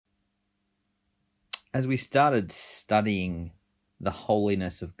As we started studying the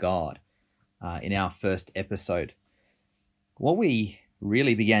holiness of God in our first episode, what we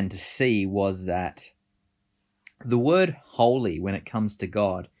really began to see was that the word holy, when it comes to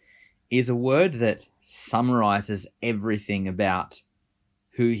God, is a word that summarizes everything about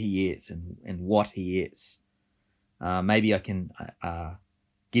who he is and what he is. Maybe I can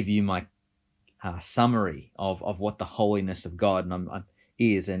give you my summary of what the holiness of God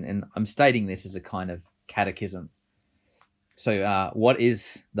is, and I'm stating this as a kind of catechism. So what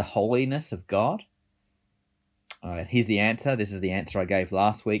is the holiness of God? Here's the answer. This is the answer I gave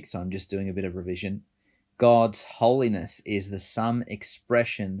last week, so I'm just doing a bit of revision. God's holiness is the sum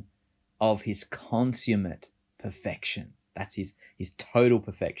expression of his consummate perfection. That's his total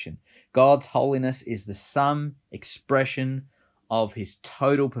perfection. God's holiness is the sum expression of his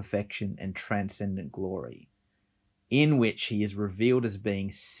total perfection and transcendent glory, in which he is revealed as being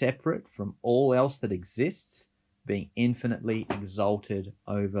separate from all else that exists, being infinitely exalted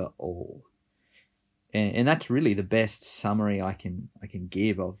over all. And that's really the best summary I can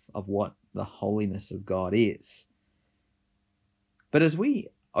give of what the holiness of God is. But as we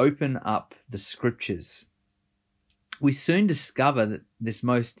open up the scriptures, we soon discover that this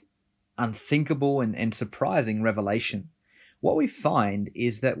most unthinkable and surprising revelation, what we find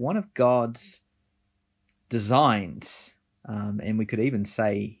is that one of God's designs, and we could even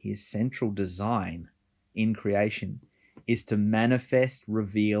say his central design in creation, is to manifest,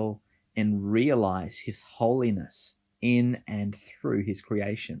 reveal, and realize his holiness in and through his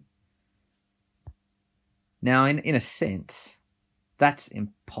creation. Now, in a sense, that's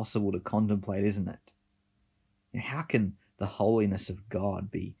impossible to contemplate, isn't it? How can the holiness of God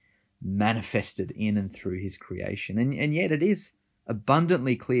be manifested in and through his creation? And yet it is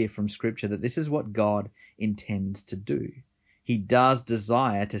abundantly clear from Scripture that this is what God intends to do. He does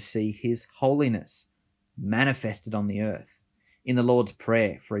desire to see his holiness manifested on the earth. In the Lord's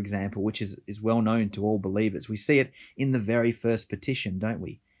Prayer, for example, which is well known to all believers, we see it in the very first petition, don't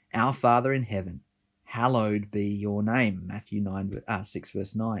we? Our Father in heaven, hallowed be your name, Matthew 6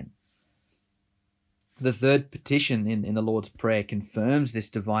 verse 9. The third petition in the Lord's Prayer confirms this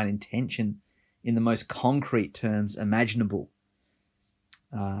divine intention in the most concrete terms imaginable.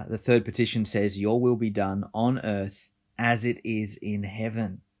 The third petition says, your will be done on earth as it is in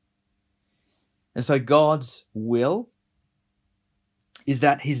heaven. And so God's will is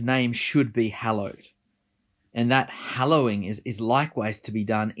that his name should be hallowed. And that hallowing is likewise to be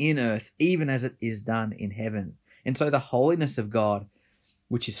done in earth, even as it is done in heaven. And so the holiness of God,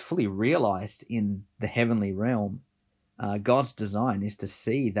 which is fully realized in the heavenly realm, God's design is to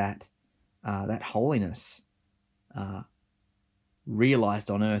see that holiness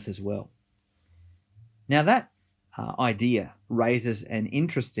realized on earth as well. Now that idea raises an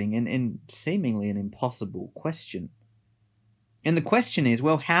interesting and seemingly an impossible question. And the question is,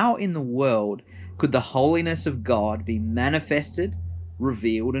 well, how in the world could the holiness of God be manifested,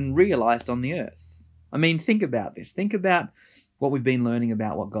 revealed, and realized on the earth? I mean, think about this. Think about what we've been learning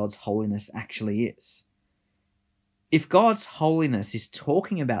about what God's holiness actually is. If God's holiness is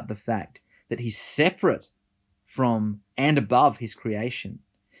talking about the fact that he's separate from and above his creation,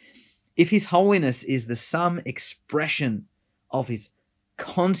 if his holiness is the sum expression of his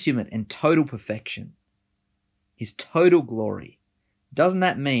consummate and total perfection, his total glory, doesn't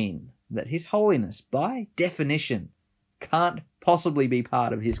that mean that his holiness, by definition, can't possibly be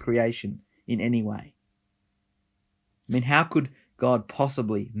part of his creation in any way? I mean, how could God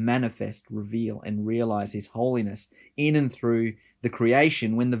possibly manifest, reveal, and realize his holiness in and through the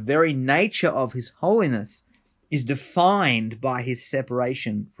creation when the very nature of his holiness is defined by his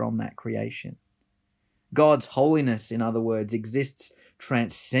separation from that creation? God's holiness, in other words, exists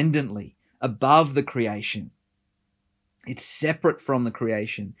transcendently above the creation. It's separate from the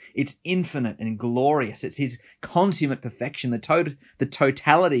creation. It's infinite and glorious. It's his consummate perfection, the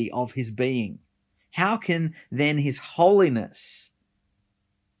totality of his being. How can then his holiness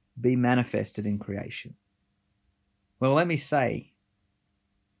be manifested in creation? Well, let me say,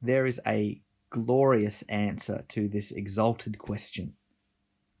 there is a glorious answer to this exalted question.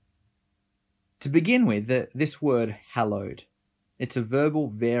 To begin with, this word hallowed, it's a verbal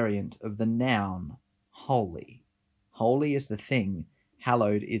variant of the noun holy. Holy is the thing,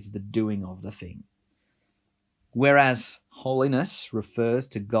 hallowed is the doing of the thing. Whereas holiness refers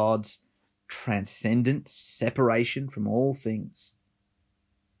to God's transcendent separation from all things,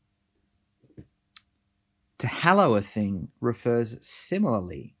 to hallow a thing refers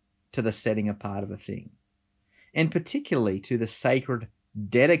similarly to the setting apart of a thing, and particularly to the sacred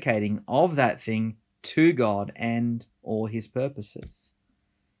dedicating of that thing to God and or his purposes.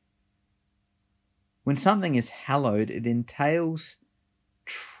 When something is hallowed, it entails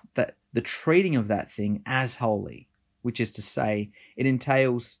that the treating of that thing as holy, which is to say, it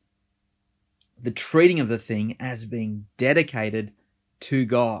entails the treating of the thing as being dedicated to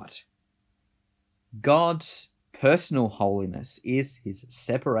God. God's personal holiness is his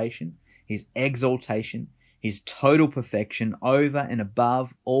separation, his exaltation, his total perfection over and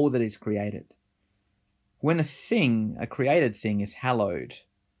above all that is created. When a created thing is hallowed,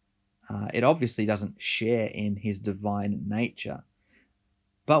 it obviously doesn't share in his divine nature.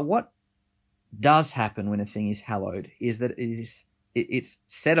 But what does happen when a thing is hallowed is that it's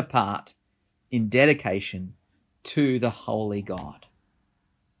set apart in dedication to the holy God.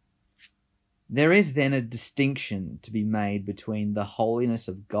 There is then a distinction to be made between the holiness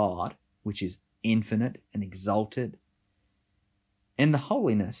of God, which is infinite and exalted, and the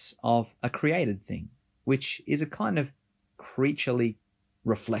holiness of a created thing, which is a kind of creaturely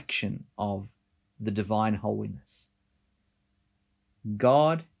reflection of the divine holiness.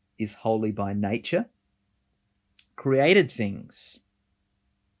 God is holy by nature. Created things,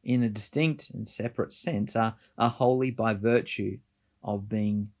 in a distinct and separate sense, are holy by virtue of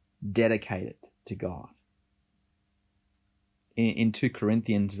being dedicated to God. In 2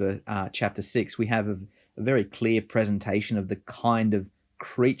 Corinthians chapter 6, we have a very clear presentation of the kind of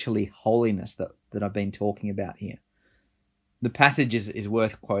creaturely holiness that I've been talking about here. The passage is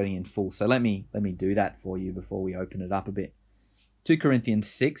worth quoting in full, so let me do that for you before we open it up a bit. 2 Corinthians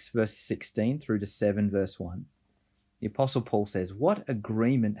 6, verse 16 through to 7, verse 1. The Apostle Paul says, "What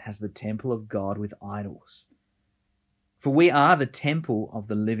agreement has the temple of God with idols? For we are the temple of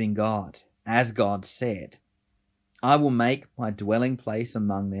the living God, as God said, 'I will make my dwelling place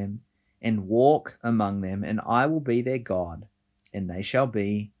among them and walk among them, and I will be their God, and they shall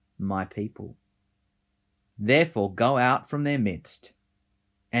be my people.' Therefore go out from their midst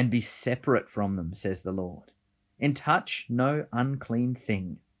and be separate from them, says the Lord, and touch no unclean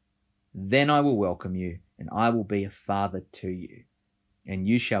thing. Then I will welcome you, and I will be a father to you, and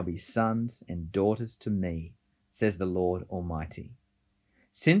you shall be sons and daughters to me, says the Lord Almighty.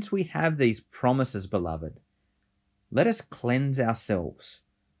 Since we have these promises, beloved, let us cleanse ourselves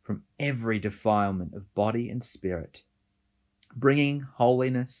from every defilement of body and spirit, bringing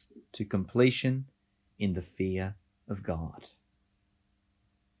holiness to completion in the fear of God."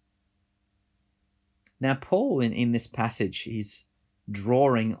 Now, Paul in this passage is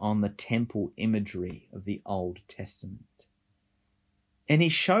drawing on the temple imagery of the Old Testament. And he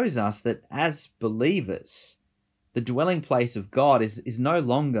shows us that as believers, the dwelling place of God is no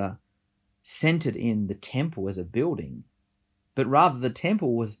longer centered in the temple as a building, but rather the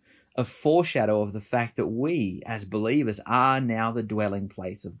temple was a foreshadow of the fact that we as believers are now the dwelling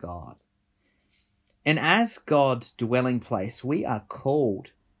place of God. And as God's dwelling place, we are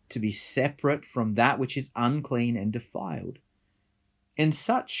called to be separate from that which is unclean and defiled. And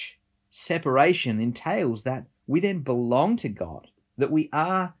such separation entails that we then belong to God, that we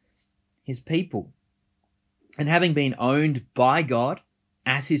are his people. And having been owned by God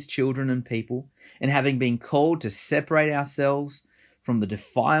as his children and people, and having been called to separate ourselves from the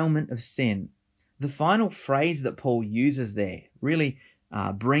defilement of sin, the final phrase that Paul uses there really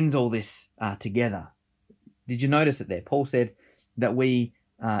brings all this together. Did you notice it there? Paul said that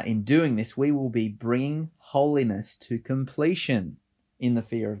in doing this, we will be bringing holiness to completion in the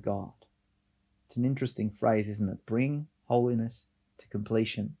fear of God. It's an interesting phrase, isn't it? Bring holiness to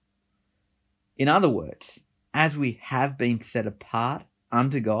completion. In other words, as we have been set apart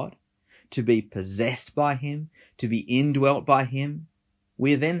unto God, to be possessed by him, to be indwelt by him,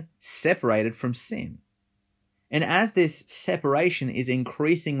 we are then separated from sin. And as this separation is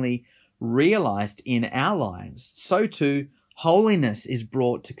increasingly realized in our lives, so too holiness is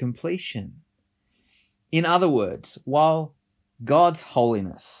brought to completion. In other words, while God's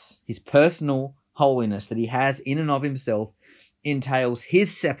holiness, his personal holiness that he has in and of himself, entails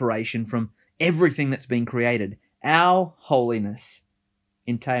his separation from everything that's been created, our holiness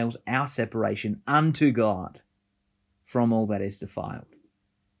entails our separation unto God from all that is defiled.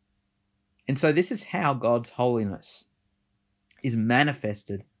 And so this is how God's holiness is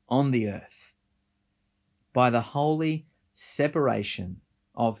manifested on the earth, by the holy separation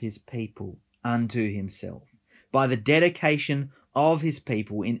of his people unto himself, by the dedication of his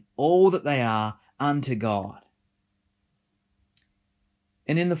people in all that they are unto God.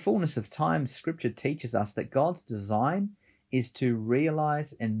 And in the fullness of time, Scripture teaches us that God's design is to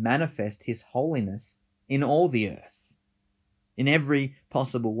realize and manifest his holiness in all the earth, in every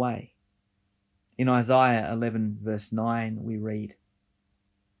possible way. In Isaiah 11 verse 9 we read,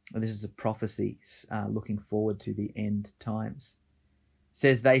 this is a prophecy looking forward to the end times.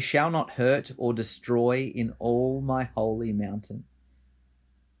 says, "They shall not hurt or destroy in all my holy mountain.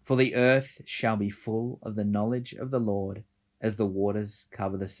 For the earth shall be full of the knowledge of the Lord as the waters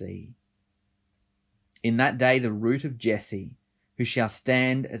cover the sea. In that day the root of Jesse, who shall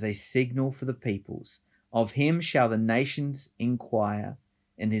stand as a signal for the peoples, of him shall the nations inquire,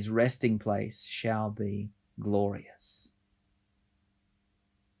 and his resting place shall be glorious."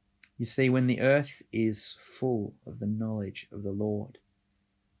 You see, when the earth is full of the knowledge of the Lord,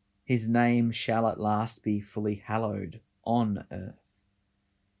 his name shall at last be fully hallowed on earth.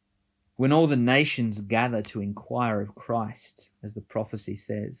 When all the nations gather to inquire of Christ, as the prophecy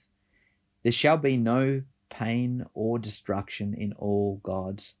says, there shall be no pain or destruction in all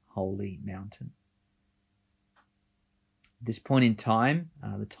God's holy mountain. At this point in time,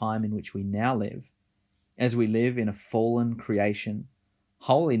 the time in which we now live, as we live in a fallen creation,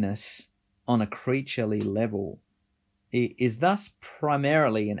 holiness on a creaturely level is thus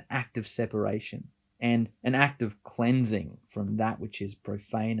primarily an act of separation and an act of cleansing from that which is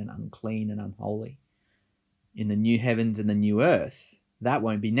profane and unclean and unholy. In the new heavens and the new earth, that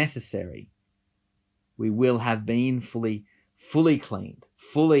won't be necessary. We will have been fully cleaned,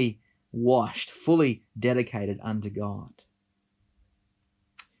 fully washed, fully dedicated unto God.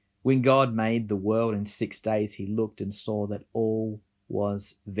 When God made the world in 6 days, he looked and saw that all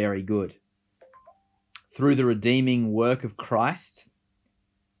was very good. Through the redeeming work of Christ,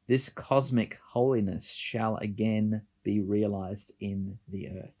 this cosmic holiness shall again be realized in the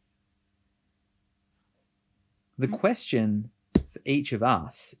earth. The question for each of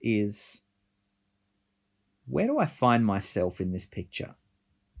us is, where do I find myself in this picture?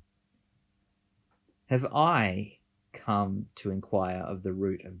 Have I come to inquire of the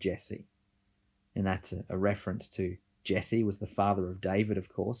root of Jesse? And that's a reference to Jesse was the father of David, of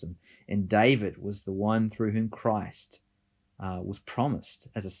course, and David was the one through whom Christ was promised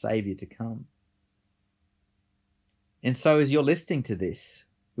as a saviour to come. And so as you're listening to this,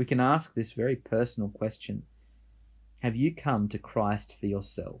 we can ask this very personal question. Have you come to Christ for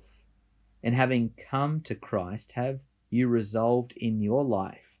yourself? And having come to Christ, have you resolved in your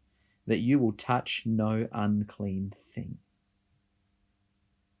life that you will touch no unclean thing?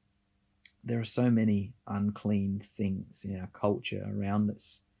 There are so many unclean things in our culture around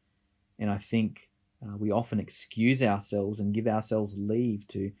us. And I think we often excuse ourselves and give ourselves leave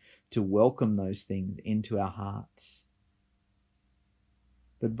to welcome those things into our hearts.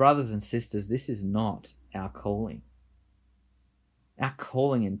 But brothers and sisters, this is not our calling. Our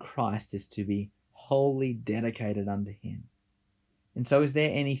calling in Christ is to be wholly dedicated unto him. And so is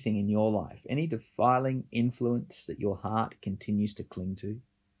there anything in your life, any defiling influence that your heart continues to cling to?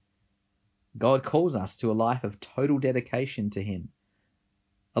 God calls us to a life of total dedication to him,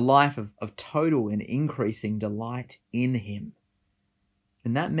 a life of total and increasing delight in him.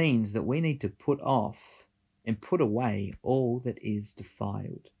 And that means that we need to put off and put away all that is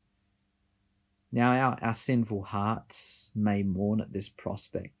defiled. Now, our sinful hearts may mourn at this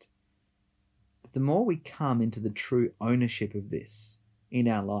prospect, but the more we come into the true ownership of this in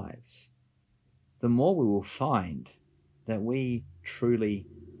our lives, the more we will find that we truly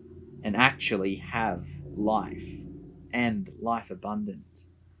and actually have life and life abundant.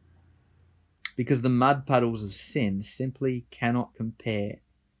 Because the mud puddles of sin simply cannot compare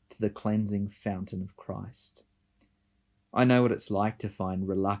to the cleansing fountain of Christ. I know what it's like to find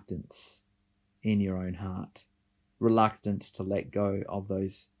reluctance in your own heart, reluctance to let go of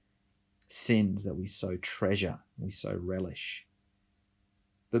those sins that we so treasure, we so relish.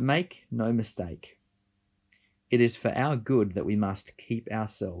 But make no mistake, it is for our good that we must keep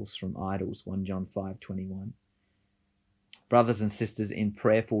ourselves from idols, 1 John 5:21. Brothers and sisters, in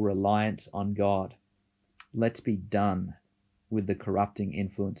prayerful reliance on God, let's be done with the corrupting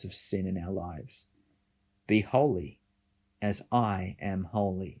influence of sin in our lives. Be holy as I am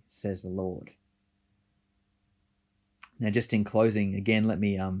holy, says the Lord. Now, just in closing, again, let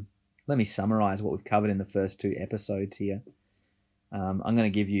me summarize what we've covered in the first 2 episodes here. I'm going to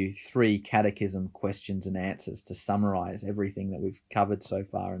give you 3 catechism questions and answers to summarize everything that we've covered so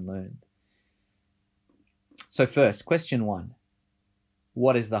far and learned. So first, question 1.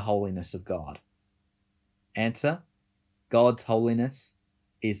 What is the holiness of God? Answer: God's holiness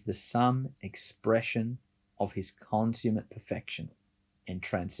is the sum expression of his consummate perfection and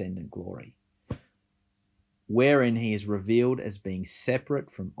transcendent glory, wherein he is revealed as being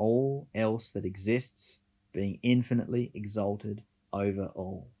separate from all else that exists, being infinitely exalted over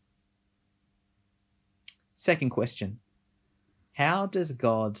all. Second question: how does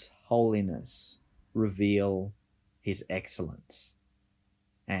God's holiness reveal his excellence?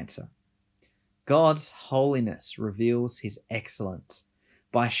 Answer: God's holiness reveals his excellence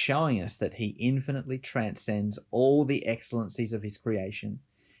by showing us that he infinitely transcends all the excellencies of his creation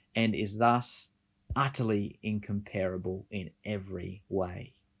and is thus utterly incomparable in every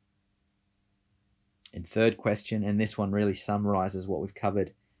way. And third question, and this one really summarizes what we've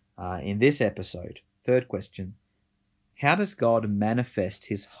covered in this episode. Third question, how does God manifest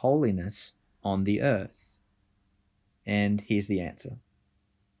his holiness on the earth? And here's the answer.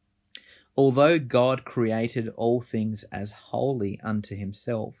 Although God created all things as holy unto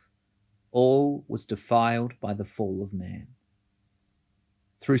himself, all was defiled by the fall of man.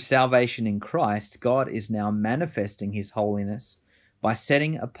 Through salvation in Christ, God is now manifesting his holiness by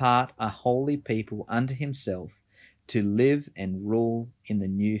setting apart a holy people unto himself to live and rule in the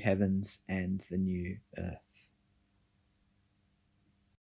new heavens and the new earth.